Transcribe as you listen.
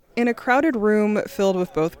In a crowded room filled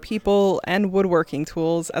with both people and woodworking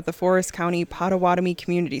tools at the Forest County Potawatomi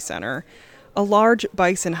Community Center, a large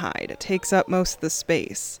bison hide takes up most of the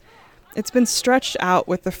space. It's been stretched out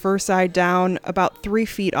with the fur side down about 3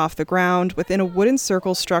 feet off the ground within a wooden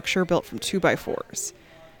circle structure built from 2x4s.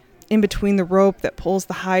 In between the rope that pulls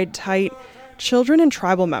the hide tight, children and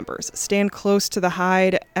tribal members stand close to the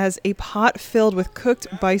hide as a pot filled with cooked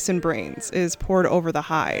bison brains is poured over the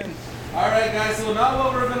hide. All right, guys, so now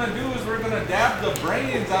what we're going to do is we're going to dab the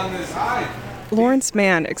brains on this hide. Lawrence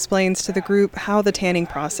Mann explains to the group how the tanning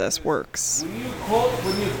process works. When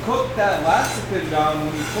you cook that lecithin down,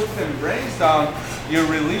 when you cook them brains down, you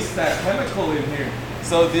release that chemical in here.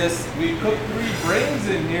 So we cook 3 brains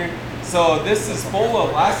in here, so this is full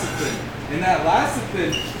of lecithin. And that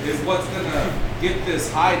lecithin is what's going to get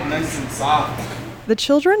this hide nice and soft. The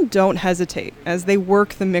children don't hesitate as they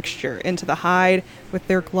work the mixture into the hide with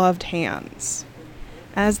their gloved hands.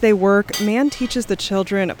 As they work, Mann teaches the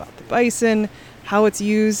children about the bison, how it's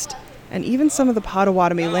used, and even some of the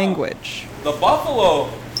Potawatomi language. The buffalo,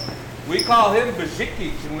 we call him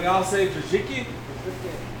Bajiki. Can we all say Bajiki?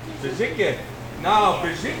 Bajiki. Now,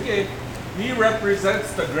 Bajiki, he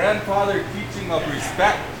represents the grandfather teaching of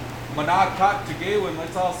respect. Manad Kat Tagaywin,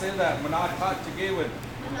 let's all say that. Manad Kat Tagaywin.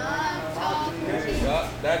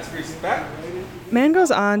 That's respect. Mann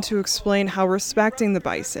goes on to explain how respecting the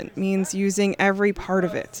bison means using every part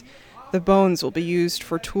of it. The bones will be used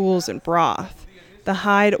for tools and broth. The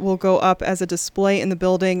hide will go up as a display in the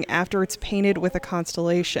building after it's painted with a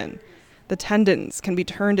constellation. The tendons can be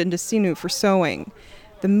turned into sinew for sewing.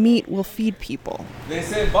 The meat will feed people. They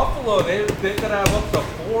say buffalo, they could have up to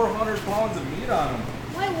 400 pounds of meat on them.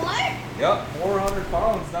 Wait, what? Yep, 400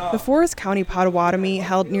 pounds now. The Forest County Potawatomi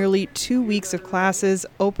held nearly 2 weeks of classes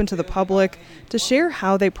open to the public to share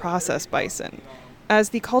how they process bison. As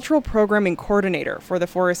the cultural programming coordinator for the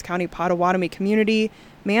Forest County Potawatomi Community,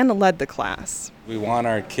 Mann led the class. We want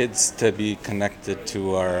our kids to be connected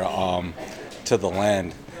to our to the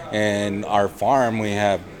land. And our farm, we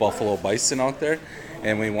have buffalo bison out there,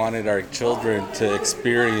 and we wanted our children to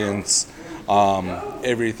experience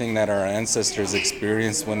everything that our ancestors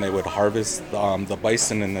experienced when they would harvest the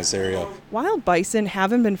bison in this area. Wild bison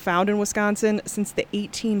haven't been found in Wisconsin since the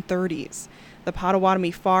 1830s. The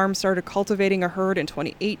Potawatomi Farm started cultivating a herd in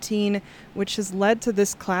 2018, which has led to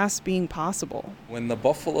this class being possible. When the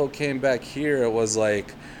buffalo came back here, it was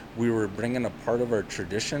like we were bringing a part of our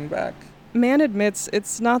tradition back. Mann admits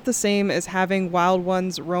it's not the same as having wild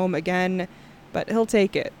ones roam again, but he'll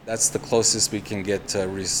take it. That's the closest we can get to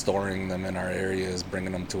restoring them in our areas,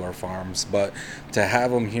 bringing them to our farms. But to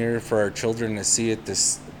have them here for our children to see it,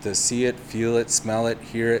 to see it, feel it, smell it,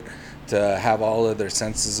 hear it, to have all of their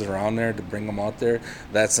senses around there, to bring them out there,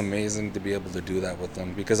 that's amazing to be able to do that with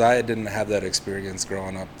them. Because I didn't have that experience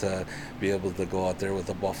growing up to be able to go out there with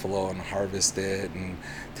a buffalo and harvest it and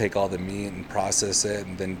take all the meat and process it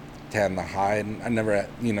and then tan the hide. I never,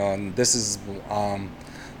 and this is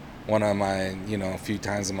one of my, few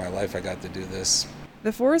times in my life I got to do this.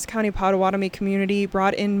 The Forest County Potawatomi Community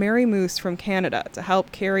brought in Mary Moose from Canada to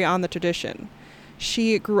help carry on the tradition.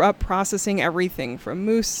 She grew up processing everything from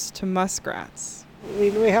moose to muskrats.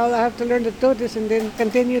 We all have to learn to do this and then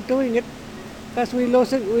continue doing it, because we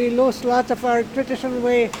lost lots of our traditional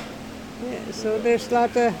way. Yeah, so there's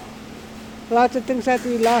lots of things that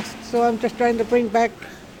we lost. So I'm just trying to bring back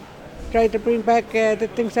the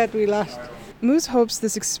things that we lost. Moose hopes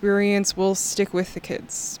this experience will stick with the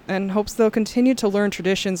kids and hopes they'll continue to learn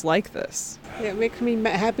traditions like this. Yeah, it makes me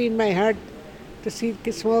happy in my heart to see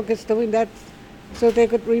small kids doing that, so they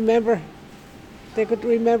could remember. They could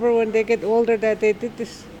remember when they get older that they did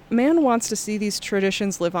this. Mann wants to see these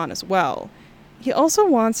traditions live on as well. He also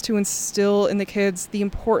wants to instill in the kids the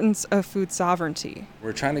importance of food sovereignty.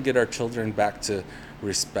 We're trying to get our children back to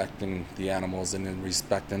respecting the animals and then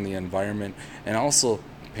respecting the environment, and also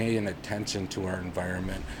paying attention to our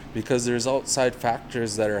environment, because there's outside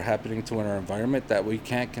factors that are happening to our environment that we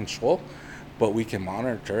can't control, but we can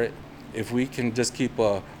monitor it. If we can just keep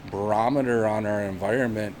a barometer on our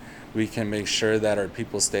environment, we can make sure that our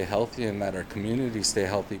people stay healthy and that our communities stay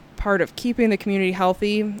healthy. Part of keeping the community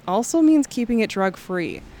healthy also means keeping it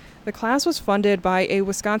drug-free. The class was funded by a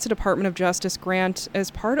Wisconsin Department of Justice grant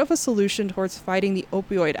as part of a solution towards fighting the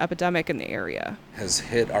opioid epidemic in the area. Has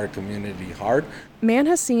hit our community hard. Mann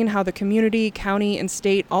has seen how the community, county, and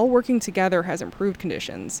state all working together has improved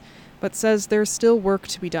conditions, but says there's still work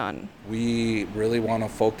to be done. We really want to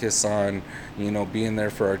focus on, being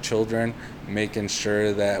there for our children, making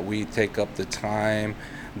sure that we take up the time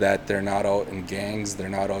that they're not out in gangs, they're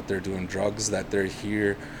not out there doing drugs, that they're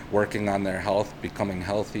here working on their health, becoming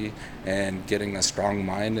healthy, and getting a strong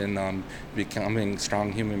mind, and becoming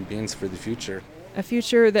strong human beings for the future. A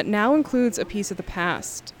future that now includes a piece of the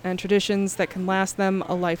past and traditions that can last them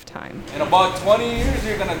a lifetime. In about 20 years,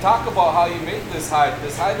 you're going to talk about how you made this hide.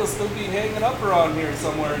 This hide will still be hanging up around here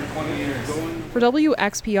somewhere in 20 years. For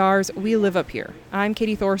WXPR's We Live Up Here, I'm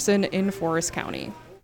Katie Thorson in Forest County.